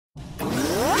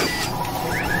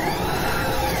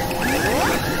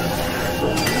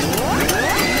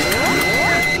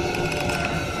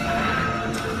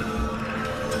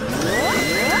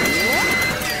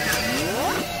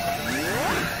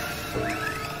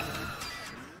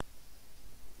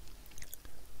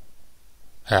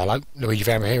Hello, Luigi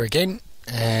Farmer here again,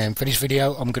 and for this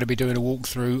video I'm going to be doing a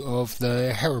walkthrough of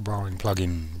the Herobrine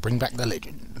plugin, Bring Back the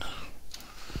Legend.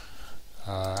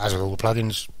 As with all the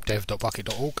plugins,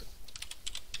 dev.bukkit.org.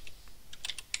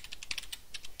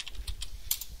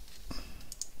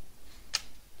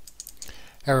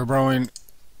 Herobrine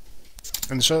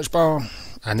in the search bar,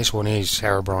 and this one is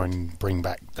Herobrine Bring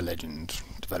Back the Legend,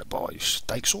 developed by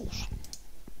Steak Sauce.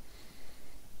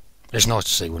 It's nice to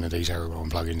see one of these Herobrine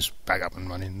plugins back up and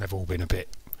running. They've all been a bit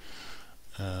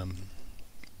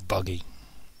buggy.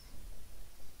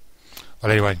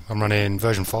 Well, anyway, I'm running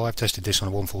version 5, tested this on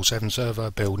a 147 server,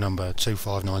 build number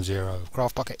 2590 of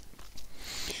Craft Bukkit.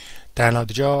 Download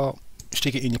the jar,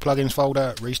 stick it in your plugins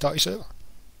folder, restart your server.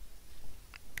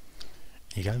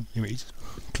 Here you go, here it is.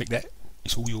 Click that,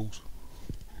 it's all yours.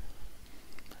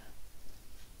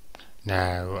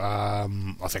 Now,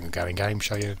 I think I'll go in game,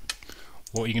 show you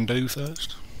what you can do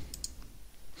first.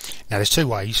 Now there's two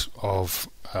ways of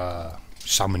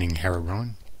summoning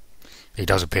Herobrine. He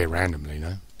does appear randomly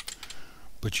though,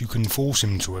 but you can force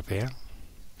him to appear.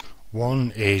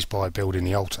 One is by building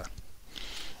the altar.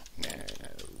 Now,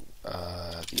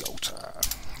 the altar.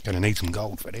 Gonna need some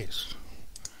gold for this.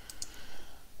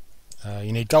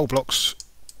 You need gold blocks,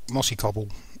 mossy cobble,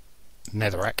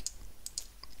 netherrack,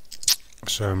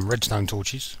 some redstone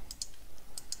torches,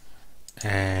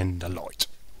 and a light.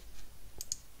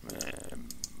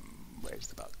 Where's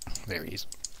the bug? There he is.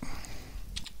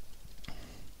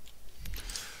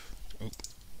 Oh.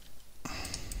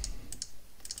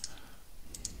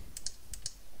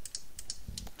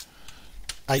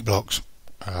 8 blocks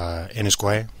in a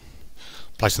square.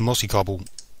 Place the mossy cobble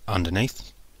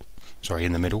underneath. Sorry,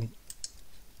 in the middle,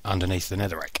 underneath the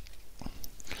netherrack.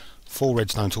 4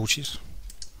 redstone torches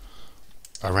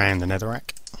around the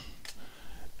netherrack,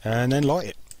 and then light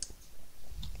it.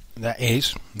 That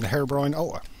is the Herobrine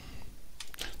altar.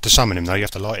 To summon him though, you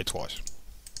have to light it twice.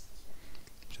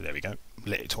 So there we go,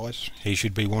 lit it twice. He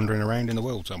should be wandering around in the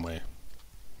world somewhere.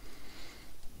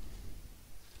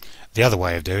 The other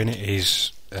way of doing it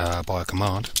is by a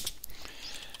command.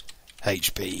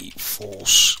 HP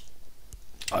force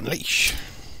unleash.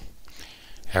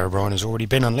 Herobrine has already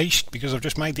been unleashed because I've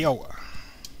just made the altar.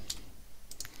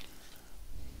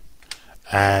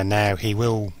 And now he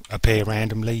will appear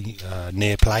randomly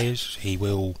near players. He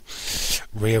will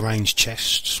rearrange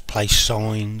chests, place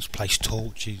signs, place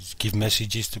torches, give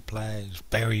messages to players,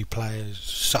 bury players,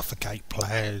 suffocate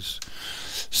players,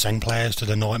 send players to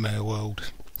the nightmare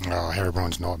world. Oh,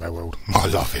 Herobrine's nightmare world. I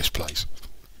love this place.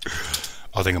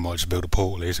 I think I might just build a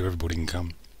portal here so everybody can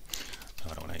come.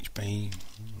 I don't want HP.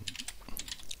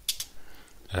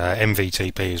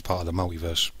 MVTP is part of the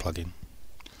Multiverse plugin.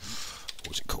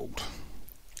 What's it called?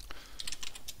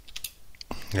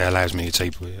 Yeah, it allows me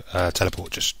to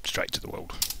teleport just straight to the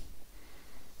world.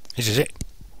 This is it.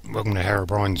 Welcome to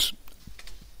Herobrine's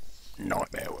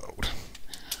nightmare world.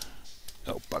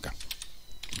 Oh bugger.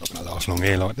 Not going to last long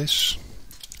here like this.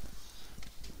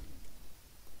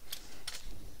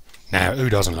 Now, who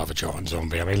doesn't love a giant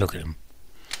zombie? I mean, look at him.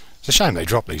 It's a shame they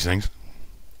drop these things.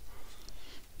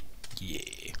 Yeah.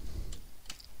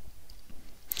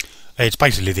 It's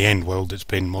basically the end world that's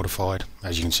been modified.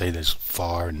 As you can see, there's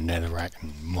fire and netherrack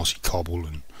and mossy cobble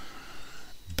and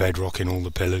bedrock in all the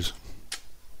pillars.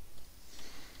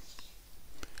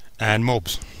 And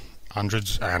mobs.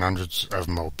 Hundreds and hundreds of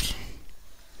mobs.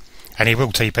 And he will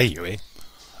TP you here.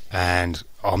 And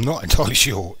I'm not entirely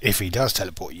sure if he does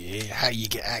teleport you here, how you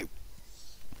get out.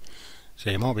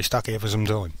 So you might be stuck here for some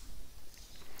time.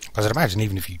 Because I'd imagine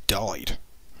even if you died,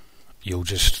 you'll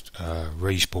just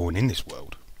respawn in this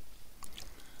world.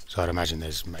 So I'd imagine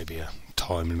there's maybe a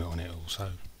time limit on it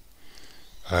also.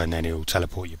 And then he'll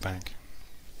teleport you back.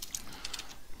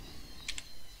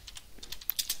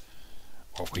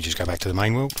 Or if we just go back to the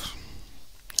main world.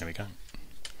 There we go.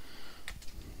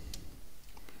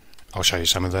 I'll show you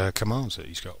some of the commands that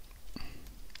he's got.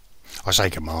 I say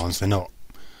commands, they're not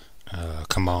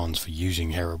commands for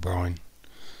using Herobrine.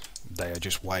 They are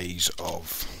just ways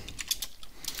of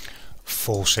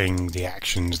forcing the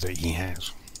actions that he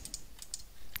has.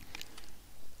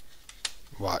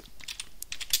 Right.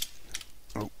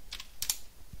 Oh.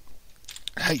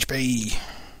 HB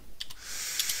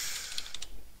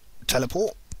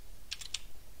teleport.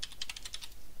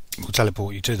 We'll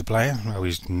teleport you to the player. Oh,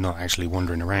 he's not actually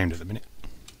wandering around at the minute.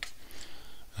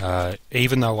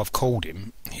 Even though I've called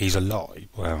him, he's alive.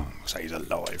 Well, I say he's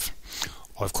alive.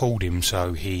 I've called him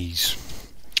so he's...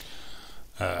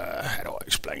 how do I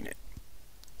explain it?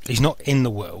 He's not in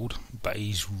the world, but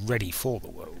he's ready for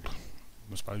the world,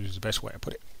 I suppose is the best way to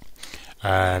put it.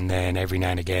 And then every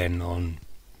now and again on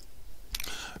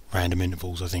random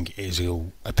intervals, I think it is,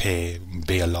 he'll appear and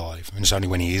be alive, and it's only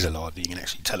when he is alive that you can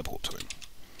actually teleport to him.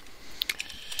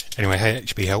 Anyway,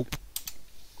 HP help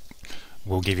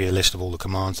will give you a list of all the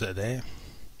commands that are there.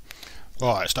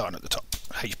 Right, starting at the top,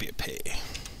 HP appear.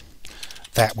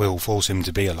 That will force him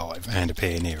to be alive and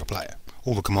appear near a player.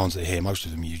 All the commands that are here, most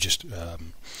of them you just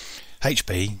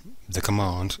HP, the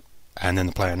command, and then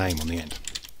the player name on the end.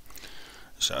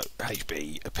 So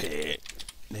HP appear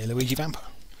near Luigi Vampa.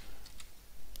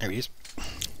 There he is.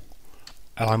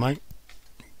 Hello, mate.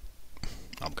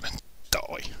 I'm gonna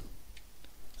die.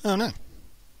 Oh no.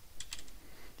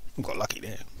 I got lucky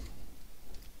there.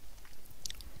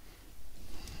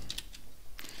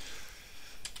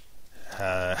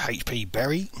 HP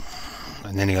berry,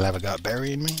 and then he'll have a go at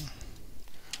burying me.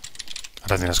 I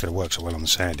don't think that's going to work so well on the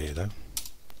sand here, though.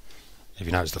 If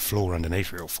you notice, the floor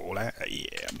underneath here will fall out. Yeah,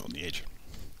 I'm on the edge.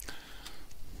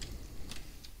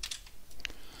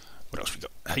 What else we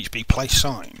got? HP place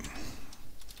sign.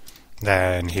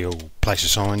 Then he'll place a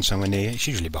sign somewhere near. It's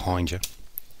usually behind you.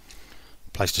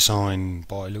 Placed a sign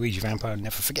by Luigi Vampa,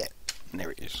 never forget. And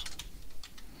there it is.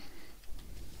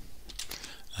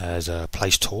 There's a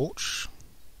place torch,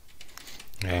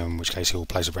 in which case he'll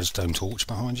place a redstone torch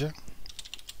behind you.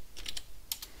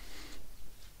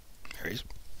 There it is.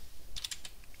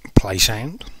 Play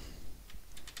sound.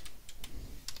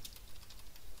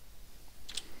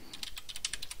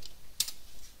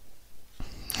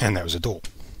 And that was a door.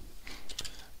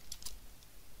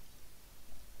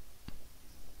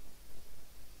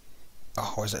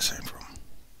 Oh, where's that sound from?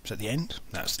 Is that the end?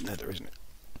 That's the nether, isn't it?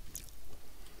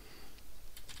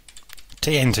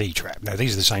 TNT trap. Now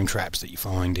these are the same traps that you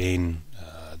find in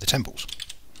the temples.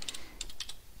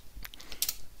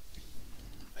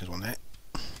 There's one there.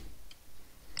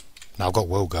 Now I've got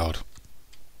World Guard,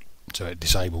 so it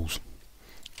disables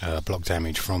block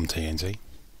damage from TNT.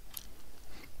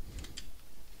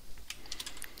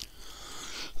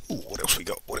 Ooh, what else we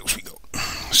got? What else we got?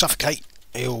 Suffocate.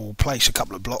 He'll place a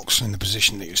couple of blocks in the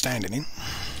position that you're standing in.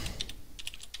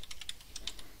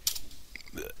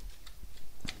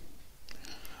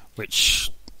 Which,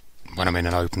 when I'm in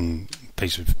an open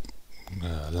piece of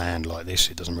land like this,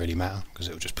 it doesn't really matter, because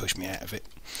it'll just push me out of it.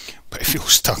 But if you're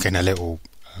stuck in a little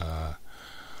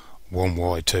one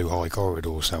wide, two high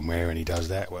corridor somewhere and he does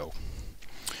that, well,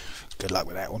 good luck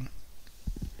with that one.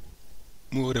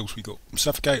 What else we got?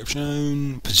 Suffocate, I've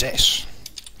shown. Possess.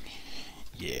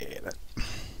 Yeah,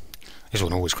 this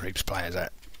one always creeps players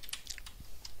out.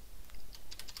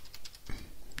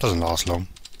 Doesn't last long.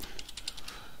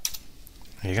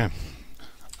 There you go.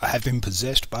 I have been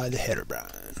possessed by the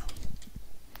Herobrine.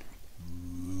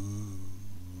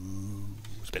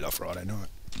 It's a bit like Friday night.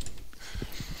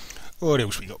 What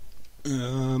else we got?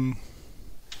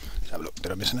 Let's have a look.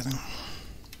 Did I miss anything?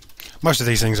 Most of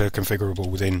these things are configurable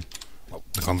within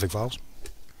the config files.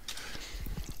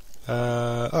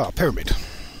 Pyramid.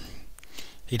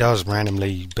 He does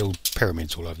randomly build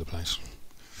pyramids all over the place.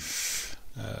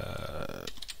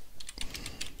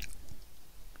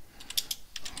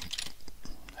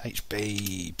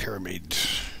 HB pyramid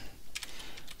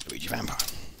Luigi Vampa,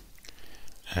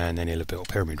 and then he'll have built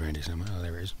a pyramid around it somewhere. Oh,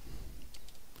 there it is.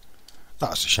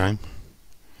 That's a shame.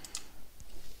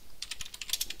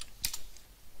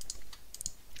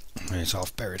 It's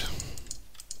half buried.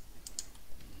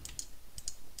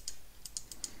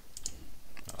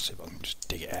 I'll see if I can just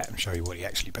dig it out and show you what he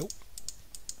actually built.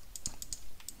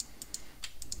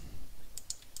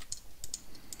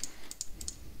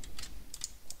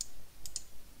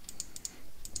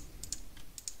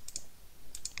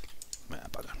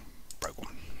 Bugger. Broke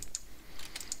one.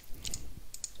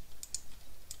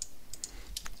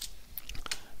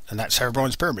 And that's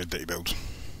Herobrine's pyramid that he builds.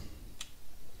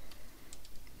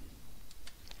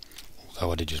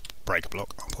 Although I did just break a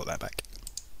block, I'll put that back.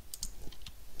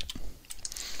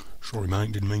 Sorry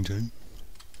mate, didn't mean to.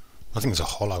 I think there's a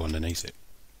hollow underneath it.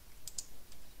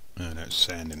 Oh no, it's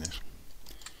sand in this.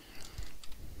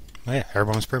 Oh yeah,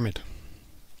 Herobrine's pyramid.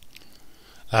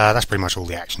 That's pretty much all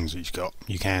the actions that he's got.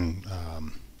 You can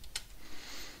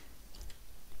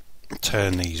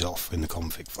turn these off in the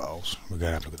config files. We're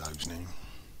going to have a look at those now. I'm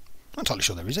not entirely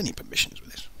sure there is any permissions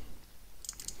with this.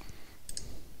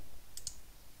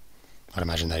 I'd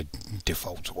imagine they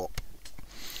default to op.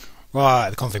 Right,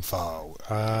 the config file.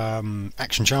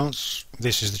 Action chance.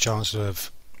 This is the chance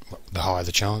of, well, the higher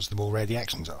the chance, the more rare the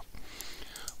actions are.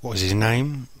 What is his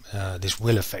name? This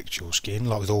will affect your skin,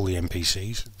 like with all the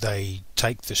NPCs. They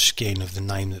take the skin of the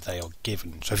name that they are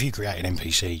given. So if you create an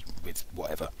NPC with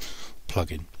whatever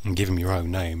plugin and give him your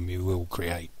own name, you will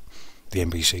create the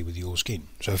NPC with your skin.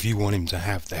 So if you want him to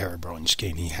have the Herobrine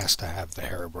skin, he has to have the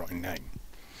Herobrine name.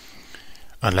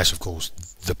 Unless, of course,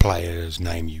 the player's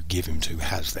name you give him to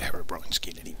has the Herobrine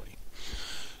skin anyway.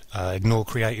 Ignore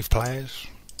creative players.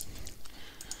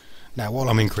 Now, while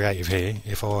I'm in creative here,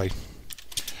 if I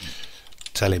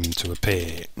tell him to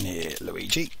appear near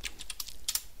Luigi,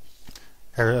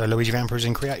 Luigi Vamper is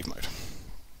in creative mode.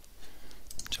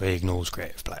 So he ignores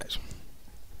creative players.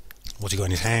 What's he got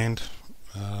in his hand?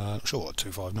 Not sure what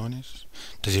 259 is.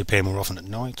 Does he appear more often at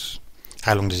night?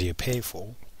 How long does he appear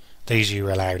for? These are your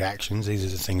allowed actions. These are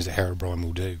the things that Herobrine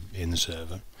will do in the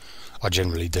server. I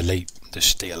generally delete the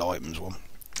steal items one,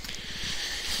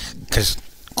 because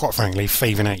quite frankly,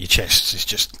 thieving out your chests is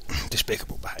just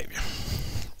despicable behaviour.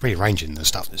 Rearranging the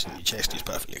stuff that's in your chest is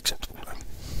perfectly acceptable though.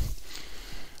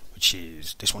 Which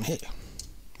is this one here.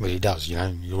 Well, he does, you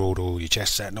know, you order all your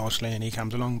chests out nicely and he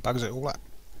comes along, bugs it all up.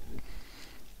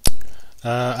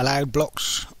 Allowed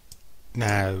blocks.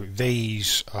 Now,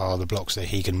 these are the blocks that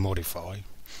he can modify.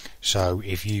 So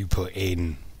if you put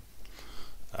in,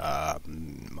 I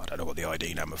don't know what the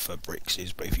ID number for bricks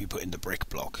is, but if you put in the brick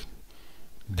block,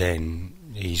 then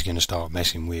he's going to start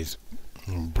messing with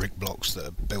brick blocks that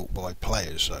are built by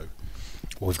players. So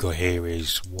what we've got here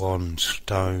is 1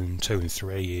 stone, 2 and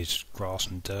 3 is grass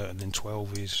and dirt, and then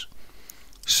 12 is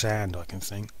sand, I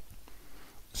think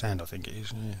it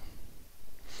is,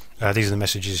 yeah. These are the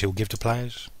messages he'll give to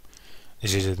players.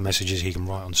 These are the messages he can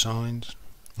write on signs.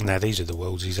 Now these are the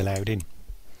worlds he's allowed in.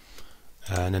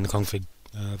 And then the config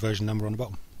version number on the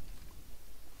bottom.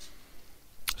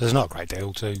 So there's not a great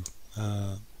deal to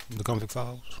the config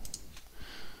files.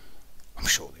 I'm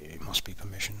sure that it must be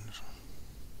permissions.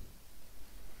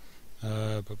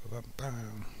 Oh,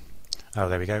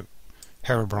 there we go.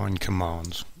 Herobrine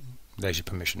commands. There's your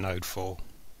permission node for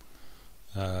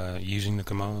using the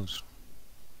commands.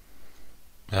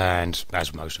 And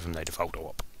as most of them, they default to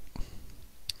op.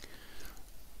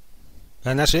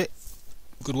 And that's it.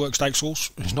 Good work, Steak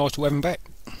Sauce. It's nice to have him back.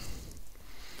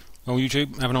 Well,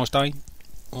 YouTube, have a nice day.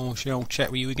 I shall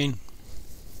chat with you again.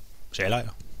 See you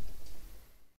later.